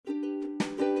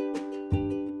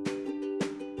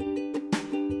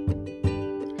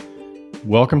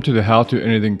Welcome to the How to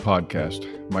Anything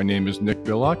podcast. My name is Nick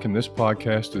Billock, and this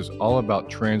podcast is all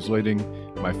about translating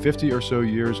my 50 or so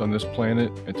years on this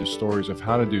planet into stories of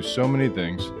how to do so many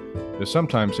things that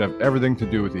sometimes have everything to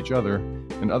do with each other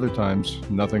and other times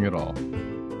nothing at all.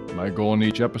 My goal in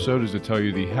each episode is to tell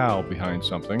you the how behind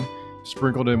something,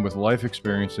 sprinkled in with life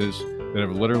experiences that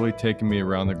have literally taken me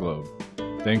around the globe.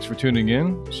 Thanks for tuning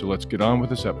in, so let's get on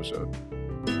with this episode.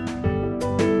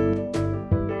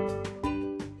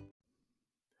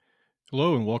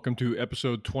 Hello and welcome to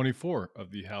episode 24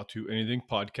 of the How to Anything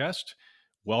podcast.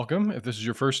 Welcome. If this is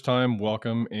your first time,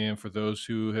 welcome. And for those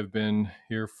who have been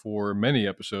here for many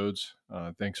episodes,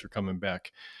 thanks for coming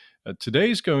back.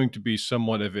 Today's going to be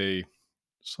somewhat of a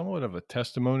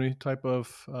testimony type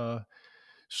of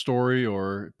story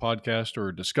or podcast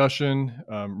or discussion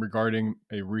regarding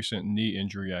a recent knee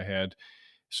injury I had.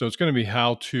 So it's going to be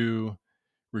how to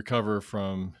recover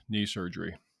from knee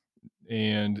surgery.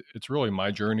 And it's really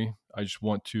my journey. I just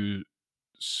want to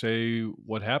say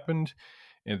what happened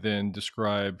and then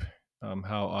describe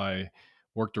how I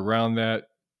worked around that,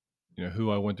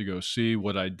 who I went to go see,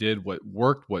 what I did, what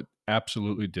worked, what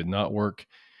absolutely did not work,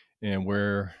 and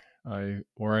where I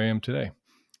am today.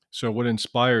 So what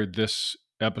inspired this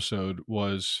episode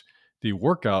was the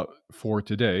workout for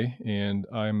today, and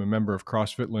I'm a member of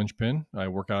CrossFit Linchpin. I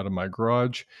work out in my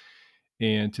garage.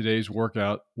 And today's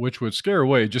workout, which would scare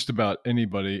away just about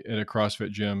anybody at a CrossFit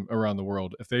gym around the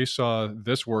world, if they saw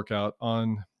this workout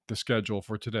on the schedule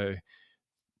for today,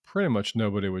 pretty much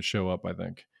nobody would show up, I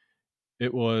think.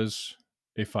 It was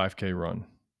a 5K run.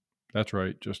 That's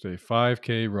right, just a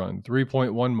 5K run,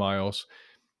 3.1 miles,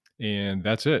 and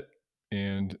that's it.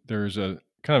 And there's a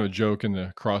kind of a joke in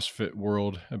the CrossFit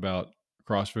world about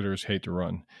CrossFitters hate to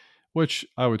run, which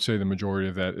I would say the majority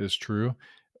of that is true.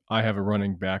 I have a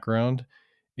running background,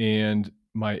 and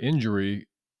my injury,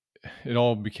 it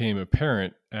all became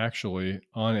apparent actually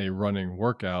on a running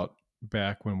workout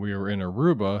back when we were in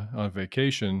Aruba on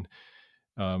vacation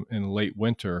in late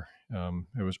winter.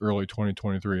 It was early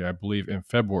 2023, I believe, in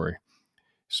February.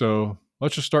 So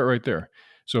let's just start right there.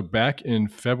 So back in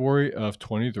February of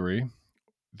 23,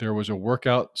 there was a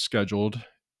workout scheduled,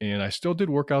 and I still did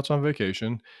workouts on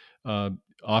vacation,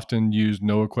 often used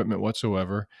no equipment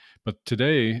whatsoever. But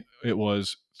today it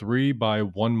was 3 by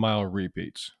 1 mile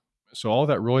repeats. So all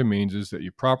that really means is that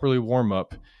you properly warm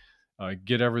up,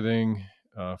 get everything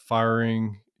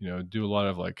firing, do a lot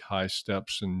of like high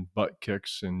steps and butt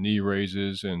kicks and knee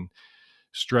raises and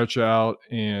stretch out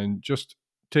and just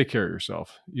take care of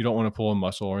yourself. You don't want to pull a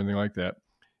muscle or anything like that.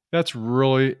 That's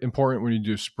really important when you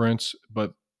do sprints,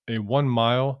 but a 1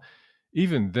 mile,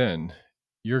 even then,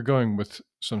 you're going with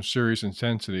some serious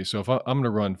intensity. So if I'm going to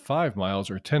run 5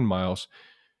 miles or 10 miles,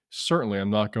 certainly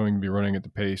I'm not going to be running at the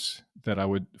pace that I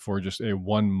would for just a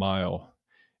 1 mile.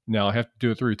 Now I have to do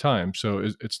it 3 times, so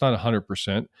it's not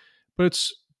 100%, but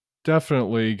it's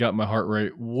definitely got my heart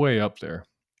rate way up there.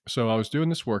 So I was doing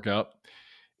this workout,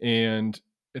 and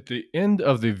at the end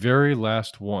of the very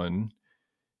last one,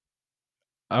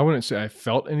 I wouldn't say I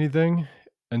felt anything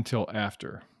until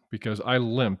after, because I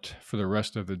limped for the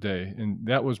rest of the day, and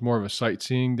that was more of a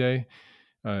sightseeing day.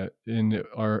 In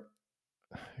our,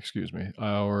 excuse me,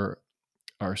 our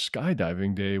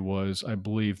skydiving day was, I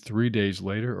believe, 3 days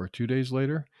later or 2 days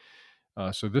later.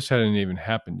 So this hadn't even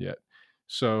happened yet.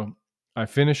 So I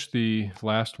finished the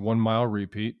last 1 mile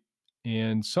repeat,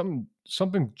 and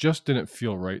something just didn't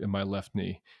feel right in my left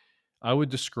knee. I would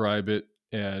describe it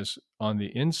as on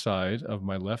the inside of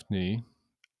my left knee.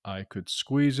 I could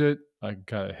squeeze it, I could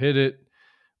kind of hit it,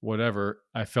 whatever.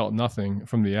 I felt nothing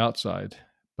from the outside,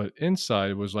 but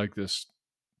inside was like this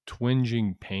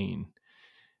twinging pain,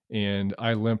 and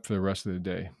I limped for the rest of the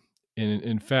day. And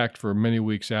in fact, for many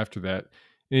weeks after that,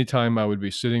 anytime I would be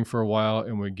sitting for a while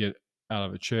and would get out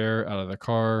of a chair, out of the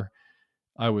car,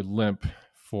 I would limp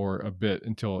for a bit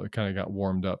until it kind of got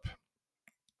warmed up.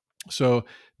 So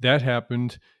that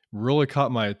happened, really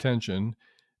caught my attention.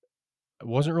 I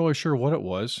wasn't really sure what it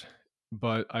was,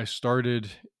 but I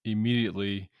started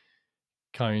immediately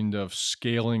kind of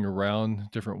scaling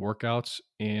around different workouts,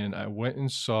 and I went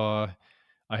and saw,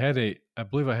 I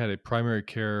believe I had a primary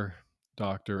care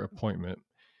doctor appointment,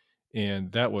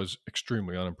 and that was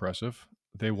extremely unimpressive.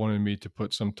 They wanted me to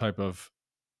put some type of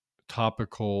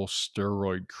topical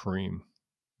steroid cream.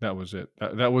 That was it.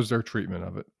 That was their treatment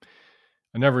of it.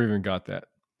 I never even got that.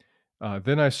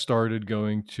 Then I started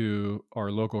going to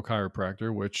our local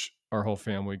chiropractor, which our whole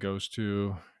family goes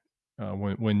to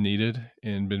when needed,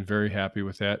 and been very happy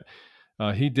with that.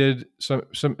 He did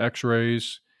some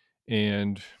X-rays,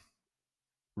 and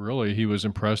really he was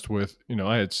impressed with,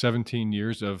 I had 17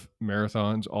 years of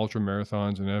marathons, ultra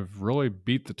marathons, and I've really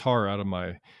beat the tar out of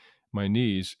my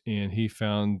knees, and he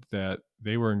found that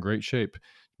they were in great shape.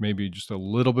 Maybe just a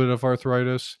little bit of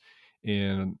arthritis,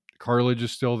 and cartilage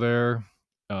is still there.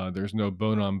 There's no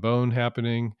bone on bone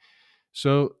happening.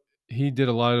 So he did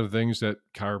a lot of things that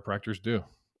chiropractors do.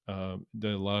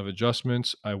 Did a lot of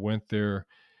adjustments. I went there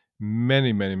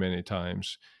many, many, many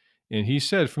times. And he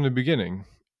said from the beginning,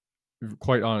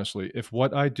 quite honestly, if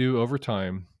what I do over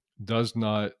time does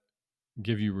not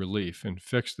give you relief and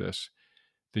fix this,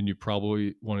 then you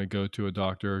probably want to go to a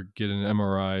doctor, get an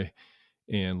MRI,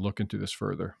 and look into this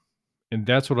further. And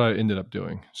that's what I ended up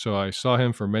doing. So I saw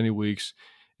him for many weeks.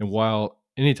 And while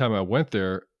anytime I went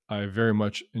there, I very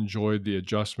much enjoyed the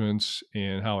adjustments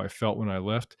and how I felt when I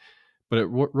left, but it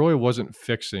really wasn't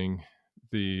fixing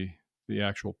the the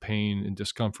actual pain and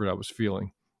discomfort I was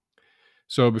feeling.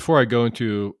 So before I go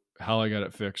into how I got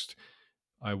it fixed,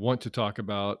 I want to talk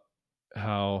about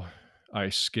how I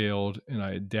scaled and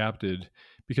I adapted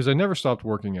because I never stopped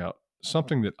working out.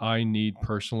 Something that I need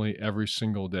personally every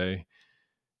single day.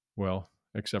 Well,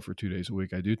 except for 2 days a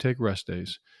week. I do take rest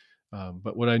days.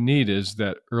 But what I need is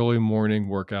that early morning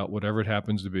workout, whatever it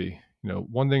happens to be.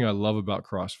 One thing I love about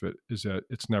CrossFit is that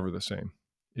it's never the same.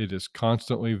 It is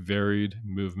constantly varied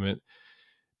movement,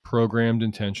 programmed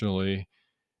intentionally.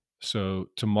 So,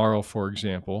 tomorrow, for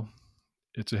example,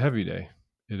 it's a heavy day.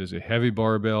 It is a heavy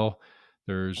barbell.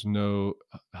 There's no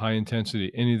high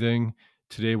intensity anything.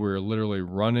 Today we're literally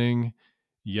running.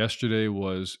 Yesterday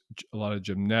was a lot of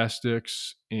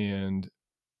gymnastics and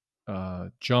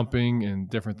jumping and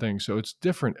different things. So it's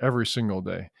different every single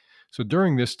day. So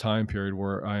during this time period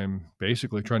where I'm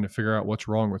basically trying to figure out what's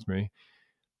wrong with me,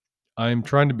 I'm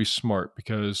trying to be smart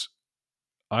because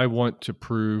I want to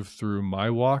prove through my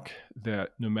walk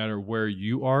that no matter where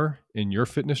you are in your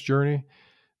fitness journey,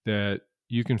 that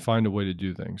you can find a way to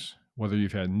do things. Whether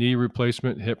you've had knee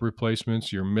replacement, hip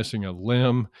replacements, you're missing a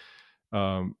limb,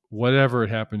 whatever it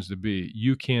happens to be,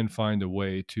 you can find a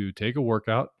way to take a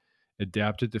workout,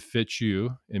 adapt it to fit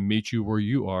you and meet you where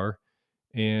you are,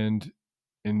 and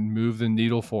move the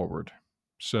needle forward.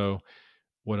 So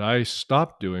what I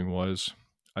stopped doing was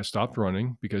I stopped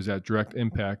running because that direct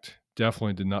impact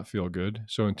definitely did not feel good.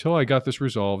 So until I got this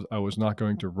resolved, I was not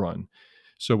going to run.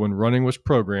 So when running was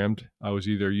programmed, I was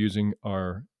either using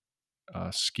our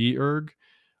ski erg,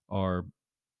 our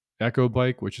Echo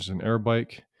bike, which is an air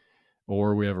bike,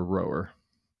 or we have a rower.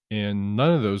 And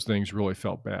none of those things really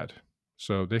felt bad.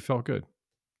 So they felt good.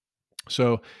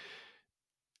 So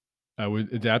I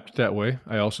would adapt that way.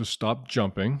 I also stopped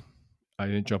jumping. I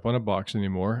didn't jump on a box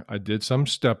anymore. I did some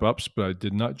step ups, but I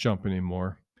did not jump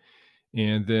anymore.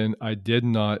 And then I did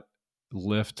not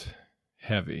lift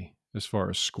heavy as far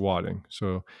as squatting.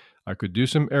 So I could do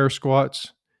some air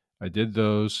squats. I did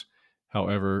those.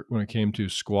 However, when it came to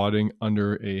squatting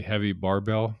under a heavy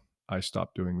barbell, I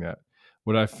stopped doing that.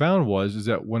 What I found was is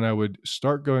that when I would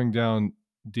start going down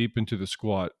deep into the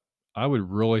squat, I would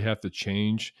really have to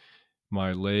change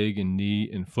my leg and knee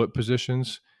and foot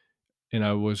positions, and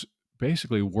I was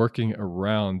basically working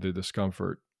around the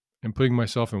discomfort and putting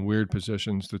myself in weird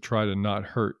positions to try to not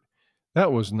hurt.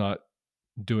 That was not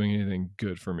doing anything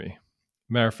good for me.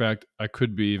 Matter of fact, I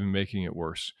could be even making it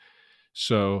worse.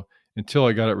 So until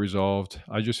I got it resolved,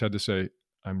 I just had to say,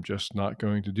 I'm just not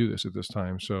going to do this at this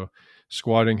time. So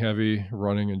squatting heavy,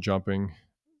 running and jumping,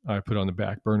 I put on the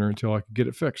back burner until I could get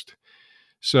it fixed.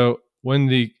 So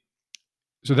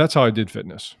so that's how I did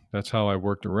fitness. That's how I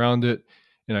worked around it.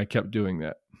 And I kept doing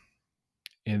that.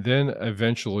 And then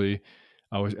eventually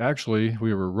we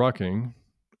were rucking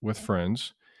with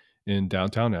friends in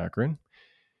downtown Akron.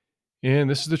 And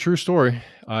this is the true story.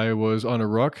 I was on a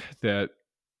ruck that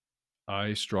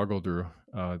I struggled through.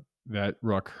 That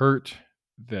ruck hurt.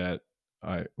 When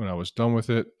I was done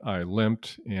with it, I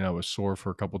limped and I was sore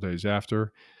for a couple days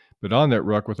after. But on that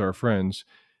ruck with our friends,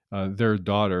 their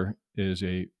daughter is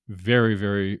a very,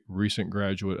 very recent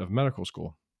graduate of medical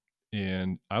school.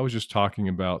 And I was just talking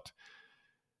about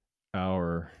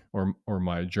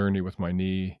my journey with my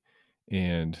knee.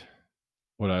 And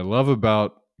what I love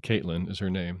about Caitlin is her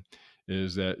name,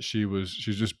 is that she's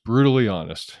just brutally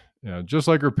honest. Just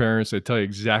like her parents, they tell you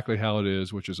exactly how it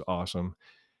is, which is awesome.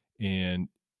 And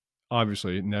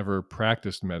obviously never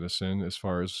practiced medicine as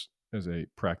a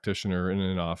practitioner in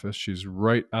an office. She's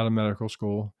right out of medical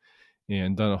school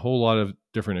and done a whole lot of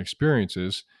different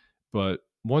experiences. But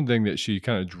one thing that she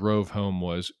kind of drove home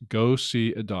was go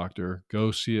see a doctor,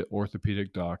 go see an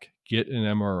orthopedic doc, get an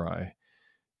MRI.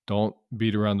 Don't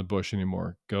beat around the bush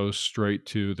anymore. Go straight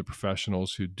to the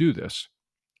professionals who do this.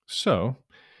 So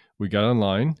we got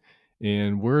online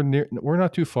and we're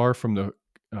not too far from the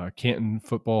Canton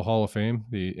Football Hall of Fame,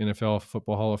 the NFL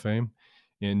Football Hall of Fame,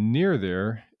 and near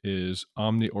there is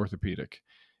Omni Orthopedic.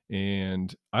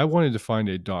 And I wanted to find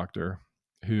a doctor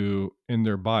who, in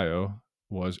their bio,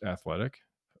 was athletic,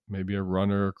 maybe a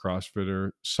runner,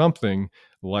 CrossFitter, something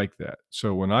like that.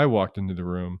 So when I walked into the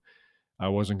room, I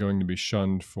wasn't going to be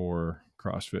shunned for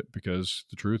CrossFit because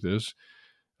the truth is,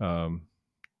 um,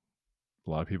 a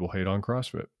lot of people hate on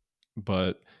CrossFit,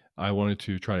 but I wanted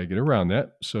to try to get around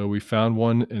that. So we found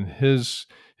one, and his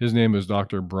name is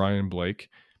Dr. Brian Blake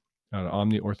out of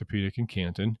Omni Orthopedic in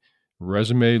Canton.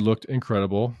 Resume looked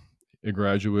incredible. A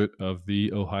graduate of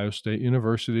the Ohio State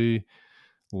University.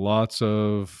 Lots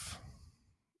of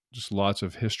lots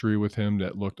of history with him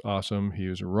that looked awesome. He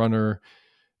was a runner,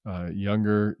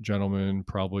 younger gentleman,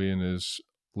 probably in his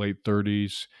late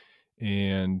 30s,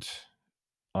 and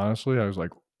honestly, I was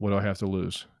like, what do I have to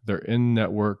lose? They're in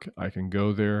network. I can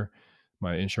go there.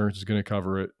 My insurance is going to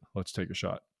cover it. Let's take a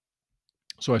shot.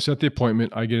 So I set the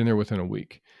appointment. I get in there within a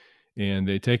week, and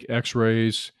they take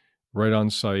x-rays right on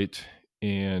site,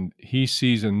 and he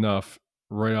sees enough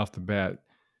right off the bat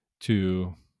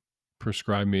to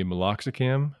prescribe me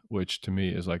meloxicam, which to me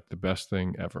is like the best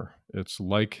thing ever. It's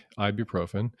like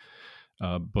ibuprofen,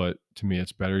 but to me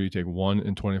it's better. You take one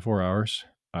in 24 hours.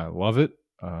 I love it.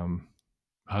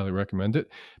 Highly recommend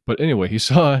it. But anyway, he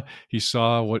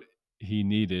saw what he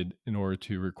needed in order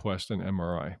to request an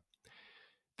MRI.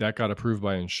 That got approved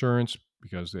by insurance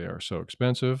because they are so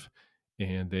expensive,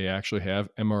 and they actually have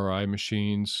MRI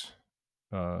machines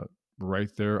uh, right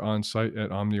there on site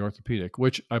at Omni Orthopedic,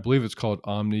 which I believe it's called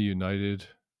Omni United.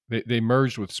 They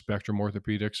merged with Spectrum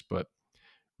Orthopedics, but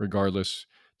regardless,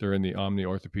 they're in the Omni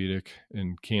Orthopedic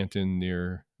in Canton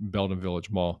near Belden Village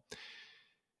Mall.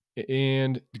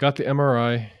 And got the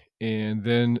MRI, and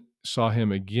then saw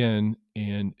him again,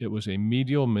 and it was a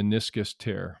medial meniscus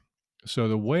tear. So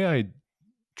the way I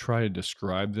try to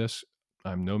describe this,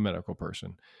 I'm no medical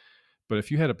person, but if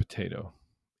you had a potato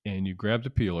and you grabbed a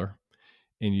peeler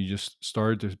and you just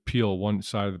started to peel one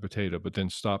side of the potato, but then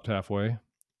stopped halfway,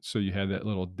 so you had that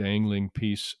little dangling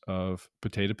piece of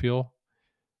potato peel,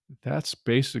 that's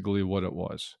basically what it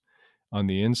was on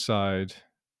the inside,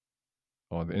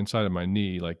 on the inside of my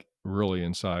knee, like really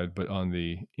inside, but on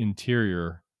the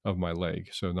interior of my leg,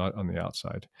 so not on the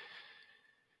outside.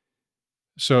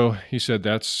 So he said,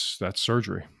 that's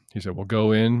surgery. He said, we'll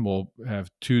go in, we'll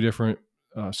have two different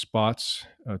spots,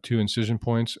 two incision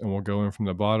points, and we'll go in from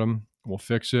the bottom, we'll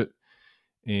fix it,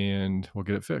 and we'll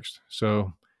get it fixed.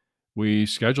 So we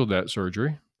scheduled that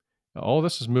surgery. All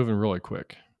this is moving really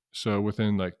quick. So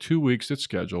within like 2 weeks, it's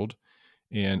scheduled.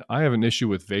 And I have an issue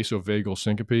with vasovagal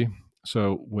syncope.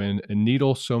 So when a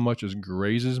needle so much as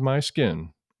grazes my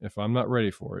skin, if I'm not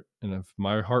ready for it, and if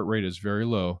my heart rate is very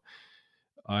low,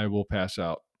 I will pass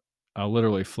out. I'll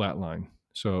literally flatline.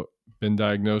 So been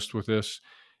diagnosed with this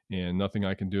and nothing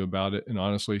I can do about it. And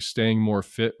honestly, staying more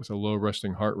fit with a low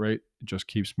resting heart rate just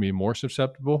keeps me more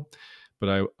susceptible.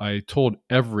 But I told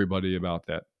everybody about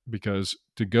that, because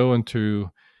to go into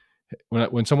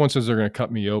when someone says they're going to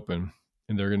cut me open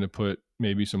and they're going to put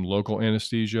maybe some local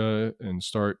anesthesia and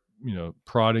start,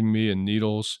 prodding me in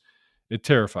needles, it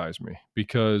terrifies me,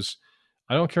 because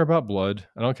I don't care about blood.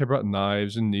 I don't care about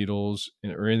knives and needles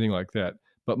or anything like that,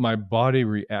 but my body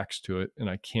reacts to it and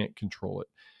I can't control it.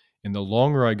 And the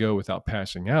longer I go without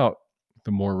passing out,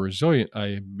 the more resilient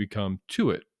I become to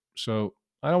it. So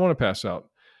I don't want to pass out.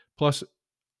 Plus,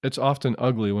 it's often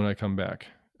ugly when I come back.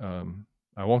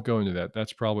 I won't go into that.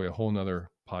 That's probably a whole nother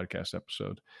podcast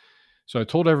episode. So I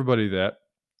told everybody that.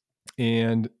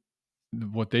 And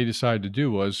what they decided to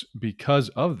do was, because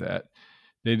of that,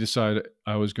 they decided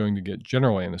I was going to get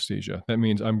general anesthesia. That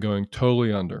means I'm going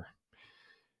totally under,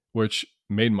 which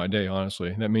made my day,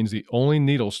 honestly. That means the only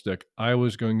needle stick I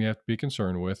was going to have to be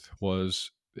concerned with was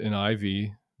an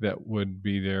IV that would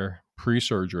be there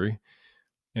pre-surgery,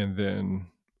 and then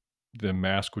the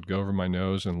mask would go over my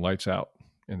nose and lights out,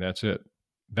 and that's it.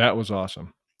 That was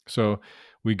awesome. So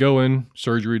we go in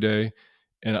surgery day,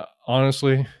 and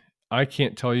honestly, I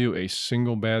can't tell you a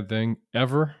single bad thing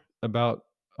ever about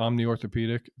Omni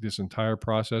Orthopedic. This entire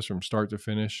process from start to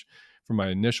finish, from my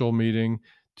initial meeting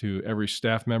to every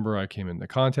staff member I came into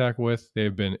contact with,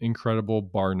 they've been incredible,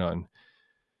 bar none.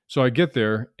 So I get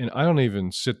there and I don't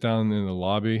even sit down in the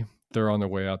lobby. They're on their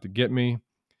way out to get me.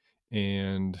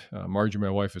 And Margie, my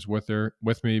wife, is with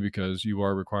me, because you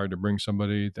are required to bring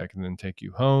somebody that can then take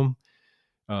you home.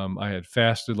 I had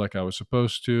fasted like I was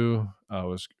supposed to. I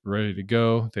was ready to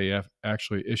go. They have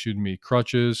actually issued me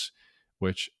crutches,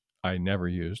 which I never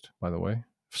used, by the way.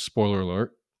 Spoiler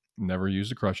alert, never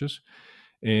used the crutches.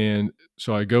 And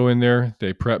so I go in there,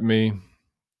 they prep me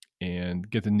and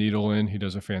get the needle in. He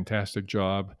does a fantastic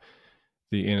job.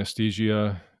 The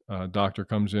anesthesia doctor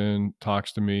comes in,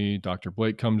 talks to me. Dr.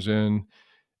 Blake comes in.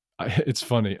 It's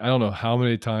funny. I don't know how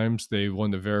many times they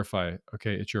wanted to verify,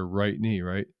 okay, it's your right knee,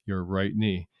 right? Your right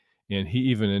knee. And he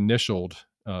even initialed,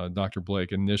 Dr.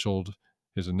 Blake initialed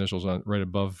his initials on right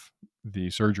above the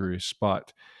surgery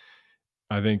spot.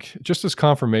 I think just as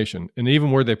confirmation. And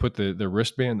even where they put the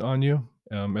wristband on you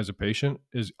as a patient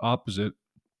is opposite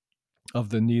of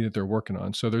the knee that they're working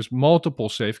on. So there's multiple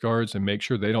safeguards and make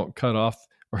sure they don't cut off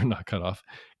or not cut off,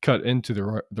 cut into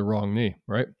the wrong knee,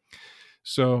 right?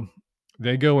 So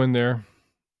they go in there.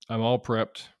 I'm all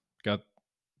prepped, got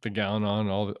the gown on,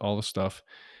 all the stuff,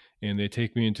 and they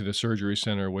take me into the surgery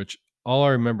center, which all I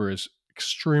remember is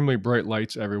extremely bright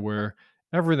lights everywhere.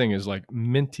 Everything is like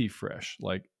minty fresh,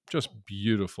 like just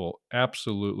beautiful,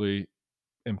 absolutely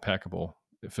impeccable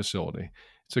facility.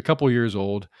 It's a couple years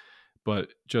old, but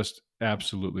just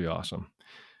absolutely awesome.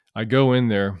 I go in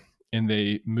there and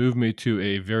they move me to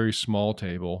a very small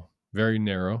table, very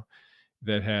narrow,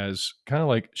 that has kind of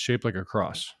like shaped like a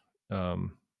cross.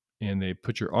 Um, and they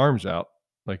put your arms out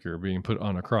like you're being put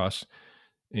on a cross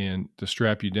and to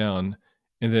strap you down.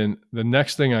 And then the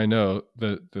next thing I know,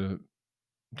 the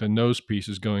nose piece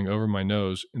is going over my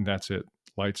nose, and that's it.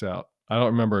 Lights out. I don't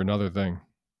remember another thing.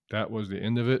 That was the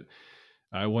end of it.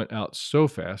 I went out so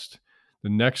fast. The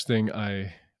next thing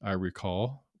I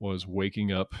recall was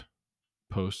waking up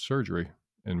post surgery,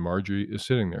 and Marjorie is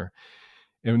sitting there.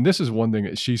 And this is one thing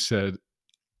that she said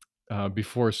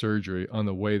before surgery on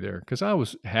the way there, because I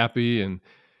was happy, and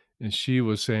she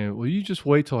was saying, "Well, you just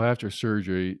wait till after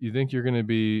surgery. You think you're going to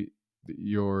be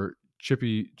your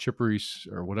chippery,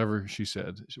 or whatever she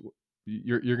said.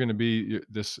 You're going to be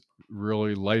this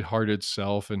really lighthearted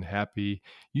self and happy.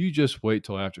 You just wait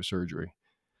till after surgery."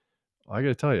 I got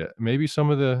to tell you, maybe some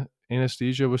of the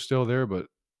anesthesia was still there, but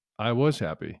I was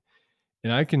happy.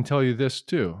 And I can tell you this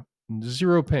too: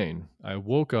 zero pain. I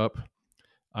woke up.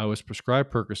 I was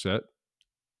prescribed Percocet.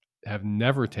 Have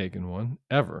never taken one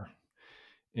ever,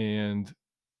 and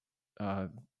uh,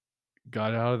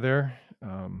 got out of there.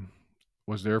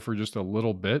 Was there for just a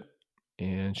little bit,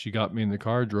 and she got me in the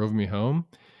car, drove me home.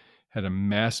 Had a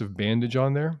massive bandage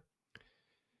on there,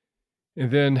 and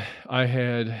then I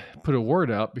had put a word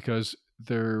out because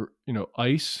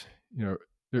ICE.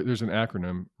 There's an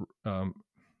acronym: um,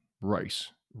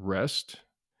 RICE, rest,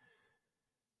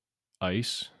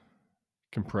 ice,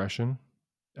 compression,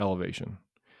 elevation.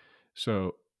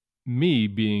 So me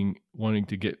being wanting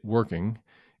to get working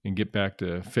and get back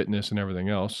to fitness and everything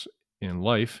else in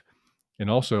life. And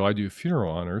also I do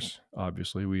funeral honors.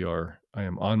 Obviously I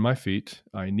am on my feet.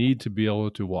 I need to be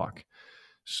able to walk.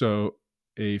 So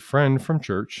a friend from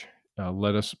church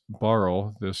let us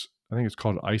borrow this. I think it's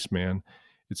called Iceman.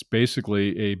 It's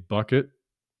basically a bucket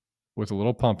with a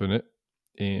little pump in it,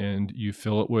 and you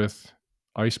fill it with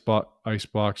ice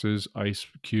boxes, ice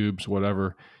cubes,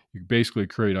 whatever. You basically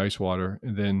create ice water,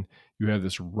 and then you have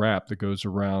this wrap that goes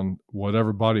around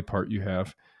whatever body part you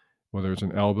have, whether it's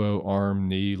an elbow, arm,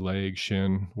 knee, leg,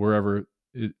 shin, wherever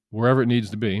it needs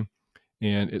to be,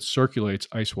 and it circulates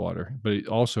ice water. But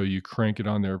you crank it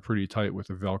on there pretty tight with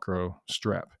a Velcro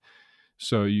strap.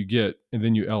 So and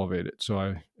then you elevate it. So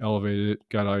I elevated it,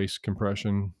 got ice,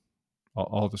 compression,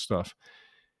 all the stuff.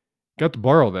 Got to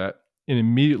borrow that, and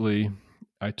immediately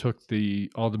I took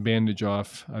all the bandage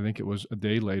off. I think it was a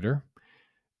day later.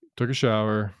 Took a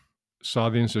shower, saw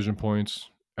the incision points.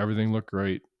 Everything looked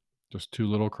great. Just two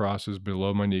little crosses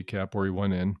below my kneecap where he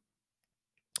went in.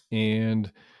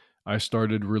 And I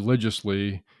started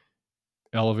religiously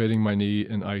elevating my knee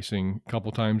and icing a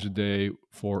couple times a day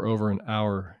for over an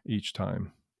hour each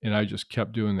time. And I just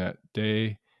kept doing that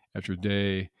day after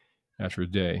day after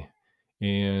day.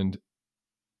 And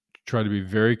try to be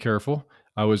very careful.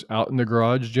 I was out in the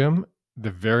garage gym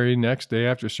the very next day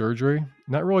after surgery,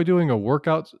 not really doing a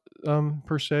workout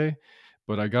per se,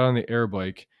 but I got on the air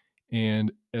bike,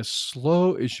 and as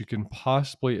slow as you can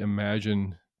possibly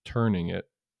imagine turning it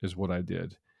is what I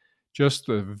did. Just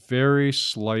the very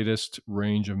slightest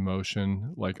range of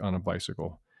motion, like on a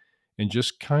bicycle, and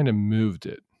just kind of moved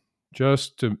it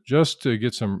just to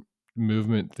get some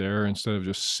movement there instead of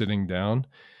just sitting down,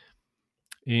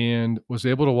 and was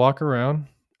able to walk around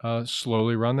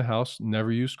slowly around the house,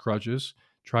 never used crutches,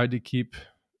 tried to keep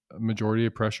a majority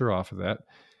of pressure off of that.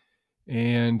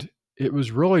 And it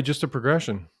was really just a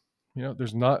progression.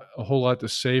 There's not a whole lot to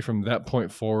say from that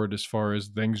point forward as far as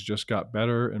things just got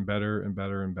better and better and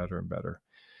better and better and better.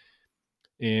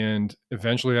 And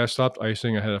eventually I stopped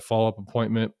icing. I had a follow-up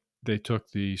appointment. They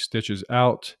took the stitches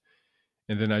out,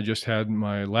 And then I just had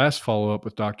my last follow up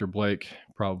with Dr. Blake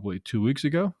probably 2 weeks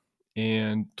ago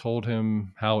and told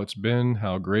him how it's been,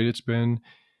 how great it's been.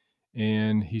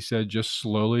 And he said, just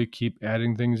slowly keep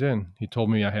adding things in. He told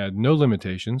me I had no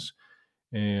limitations.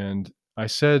 And I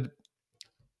said,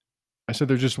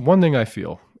 there's just one thing I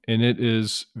feel, and it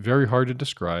is very hard to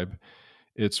describe.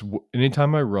 It's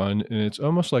anytime I run, and it's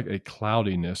almost like a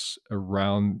cloudiness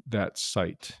around that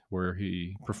site where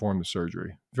he performed the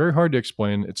surgery. Very hard to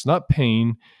explain. It's not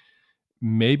pain,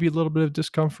 maybe a little bit of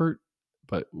discomfort,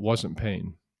 but wasn't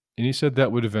pain. And he said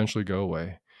that would eventually go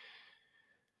away.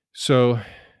 So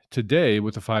today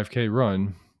with the 5K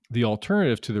run, the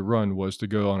alternative to the run was to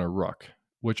go on a ruck,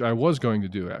 which I was going to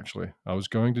do actually. I was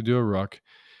going to do a ruck,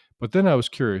 but then I was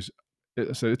curious.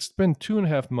 I said, it's been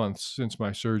 2.5 months since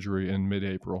my surgery in mid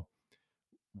April.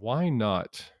 Why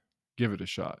not give it a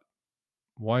shot?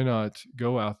 Why not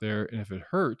go out there, and if it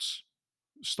hurts,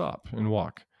 stop and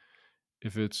walk?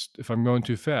 If I'm going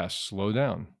too fast, slow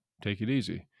down, take it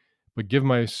easy, but give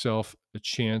myself a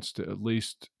chance to at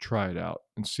least try it out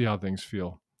and see how things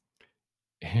feel.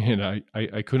 And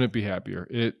I couldn't be happier.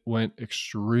 It went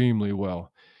extremely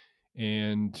well.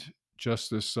 And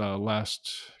just this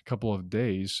last couple of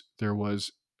days, there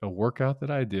was a workout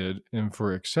that I did. And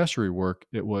for accessory work,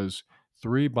 it was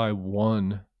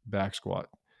 3x1 back squat.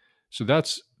 So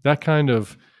that's that kind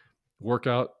of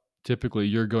workout. Typically,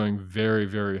 you're going very,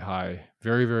 very high,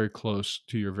 very, very close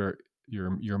to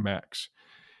your max.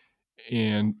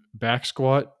 And back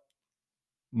squat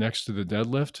next to the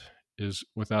deadlift is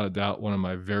without a doubt one of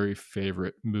my very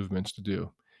favorite movements to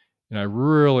do. And I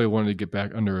really wanted to get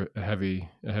back under a heavy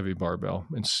barbell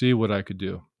and see what I could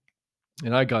do.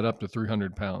 And I got up to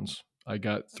 300 pounds. I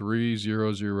got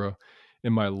 300,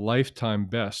 and my lifetime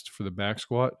best for the back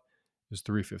squat is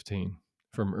 315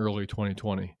 from early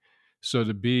 2020. So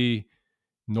to be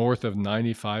north of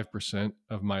 95%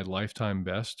 of my lifetime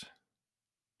best,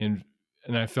 and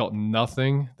I felt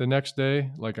nothing the next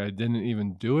day, like I didn't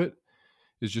even do it,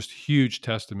 is just huge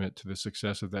testament to the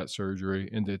success of that surgery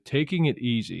and to taking it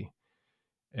easy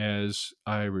as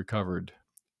I recovered,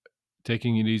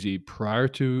 taking it easy prior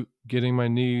to getting my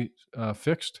knee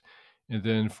fixed. And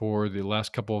then for the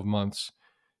last couple of months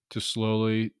to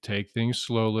slowly take things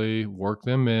slowly, work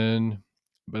them in.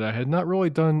 But I had not really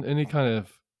done any kind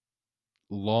of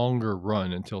longer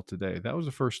run until today. That was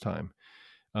the first time.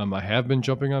 I have been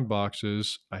jumping on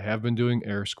boxes. I have been doing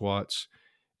air squats,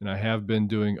 and I have been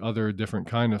doing other different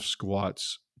kind of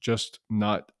squats, just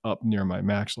not up near my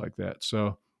max like that.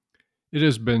 So it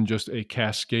has been just a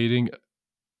cascading,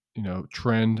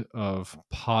 trend of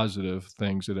positive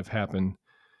things that have happened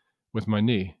with my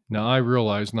knee. Now I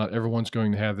realize not everyone's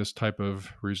going to have this type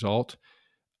of result.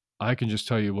 I can just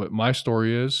tell you what my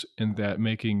story is, in that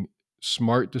making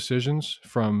smart decisions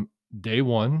from day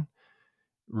one,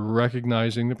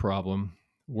 recognizing the problem,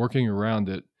 working around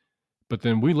it. But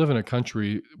then we live in a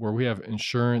country where we have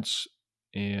insurance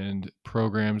and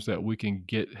programs that we can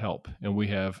get help, and we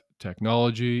have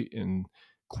technology and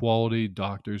quality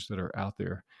doctors that are out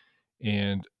there.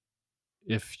 And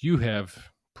if you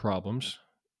have problems,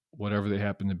 whatever they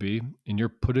happen to be, and you're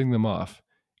putting them off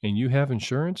and you have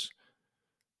insurance,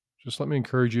 just let me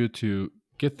encourage you to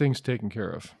get things taken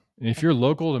care of. And if you're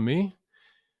local to me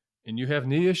and you have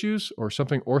knee issues or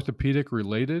something orthopedic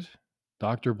related,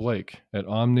 Dr. Blake at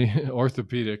Omni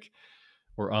Orthopedic,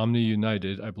 or Omni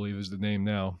United, I believe is the name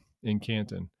now, in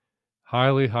Canton.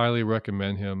 Highly, highly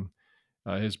recommend him.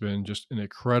 It's been just an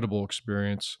incredible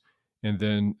experience. And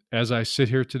then as I sit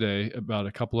here today, about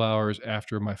a couple hours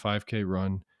after my 5K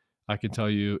run, I can tell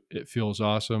you it feels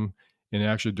awesome. And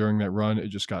actually during that run, it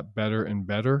just got better and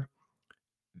better.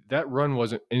 That run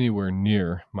wasn't anywhere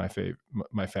near my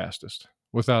fastest,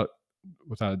 without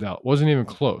a doubt. Wasn't even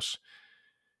close.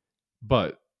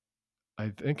 But I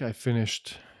think I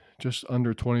finished just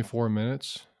under 24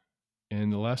 minutes.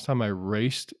 And the last time I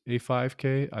raced a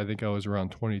 5K, I think I was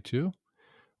around 22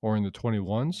 or in the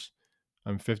 21s.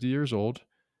 I'm 50 years old.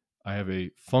 I have a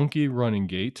funky running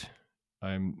gait.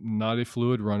 I'm not a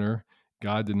fluid runner.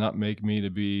 God did not make me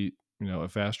to be, a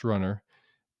fast runner,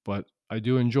 but I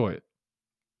do enjoy it.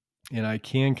 And I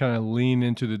can kind of lean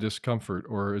into the discomfort,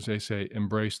 or as they say,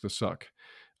 embrace the suck.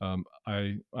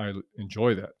 I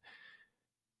enjoy that.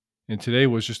 And today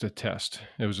was just a test.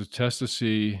 It was a test to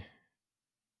see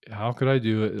how could I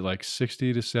do it at like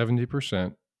 60 to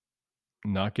 70%,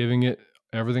 not giving it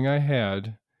everything I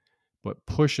had, but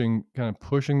kind of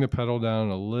pushing the pedal down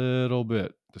a little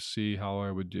bit to see how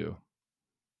I would do.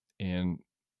 And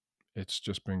it's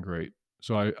just been great.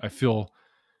 So I feel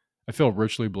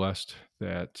richly blessed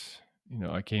that,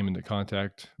 I came into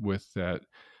contact with that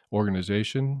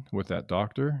organization, with that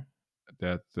doctor,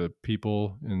 that the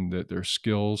people and that their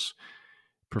skills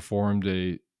performed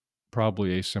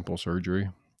probably a simple surgery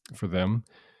for them,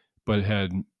 but it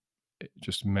had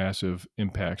just massive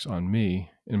impacts on me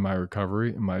in my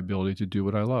recovery and my ability to do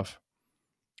what I love.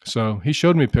 So he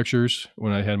showed me pictures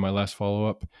when I had my last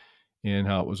follow-up and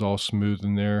how it was all smooth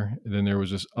in there. And then there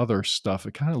was this other stuff.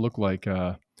 It kind of looked like,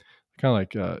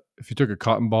 if you took a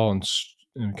cotton ball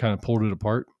and kind of pulled it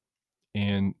apart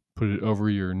and put it over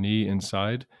your knee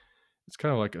inside. It's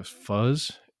kind of like a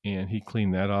fuzz, and he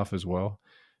cleaned that off as well.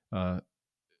 Uh,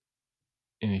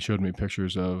 and he showed me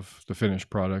pictures of the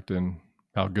finished product and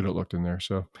how good it looked in there.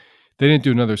 So they didn't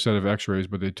do another set of x-rays,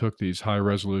 but they took these high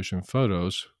resolution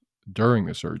photos during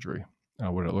the surgery,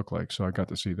 what it looked like. So I got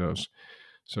to see those.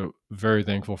 So very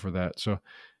thankful for that. So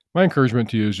my encouragement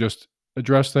to you is just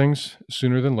address things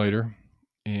sooner than later.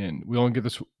 And we only get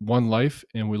this one life,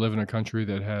 and we live in a country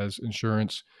that has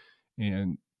insurance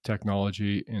and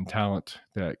technology and talent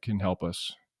that can help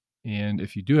us. And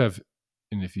if you do have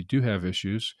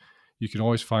issues, you can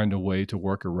always find a way to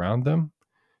work around them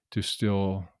to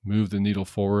still move the needle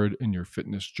forward in your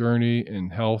fitness journey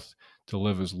and health, to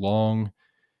live as long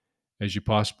as you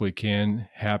possibly can,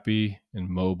 happy and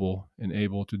mobile and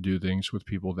able to do things with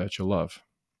people that you love.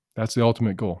 That's the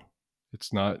ultimate goal.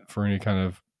 It's not for any kind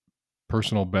of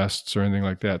personal bests or anything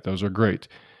like that. Those are great.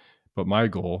 But my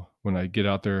goal when I get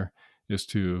out there is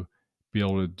to be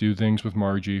able to do things with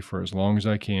Margie for as long as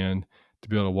I can, to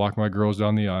be able to walk my girls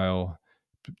down the aisle,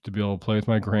 to be able to play with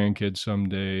my grandkids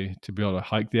someday, to be able to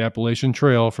hike the Appalachian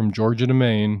Trail from Georgia to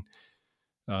Maine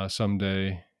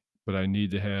someday. But I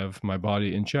need to have my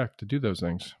body in check to do those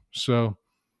things. So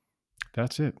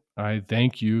that's it. I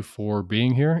thank you for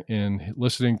being here and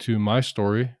listening to my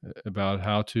story about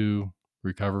how to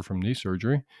recover from knee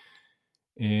surgery.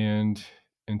 And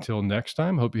until next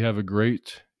time, hope you have a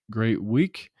great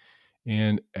week.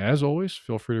 And as always,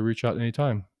 feel free to reach out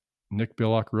anytime.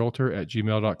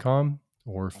 nickbillockrealtor@gmail.com,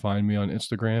 or find me on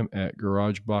Instagram at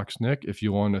GarageBoxNick if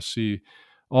you want to see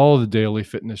all the daily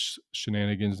fitness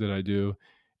shenanigans that I do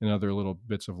and other little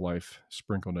bits of life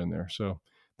sprinkled in there. So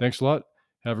thanks a lot.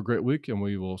 Have a great week, and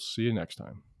we will see you next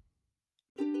time.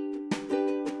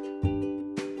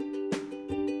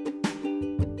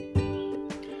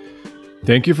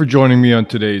 Thank you for joining me on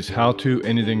today's How to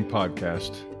Anything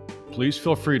podcast. Please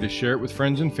feel free to share it with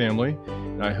friends and family,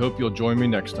 and I hope you'll join me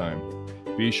next time.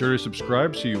 Be sure to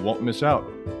subscribe so you won't miss out.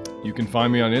 You can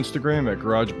find me on Instagram at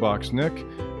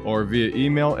GarageBoxNick or via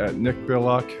email at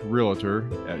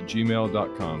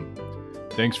nickbillockrealtor@gmail.com.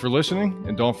 Thanks for listening,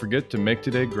 and don't forget to make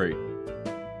today great.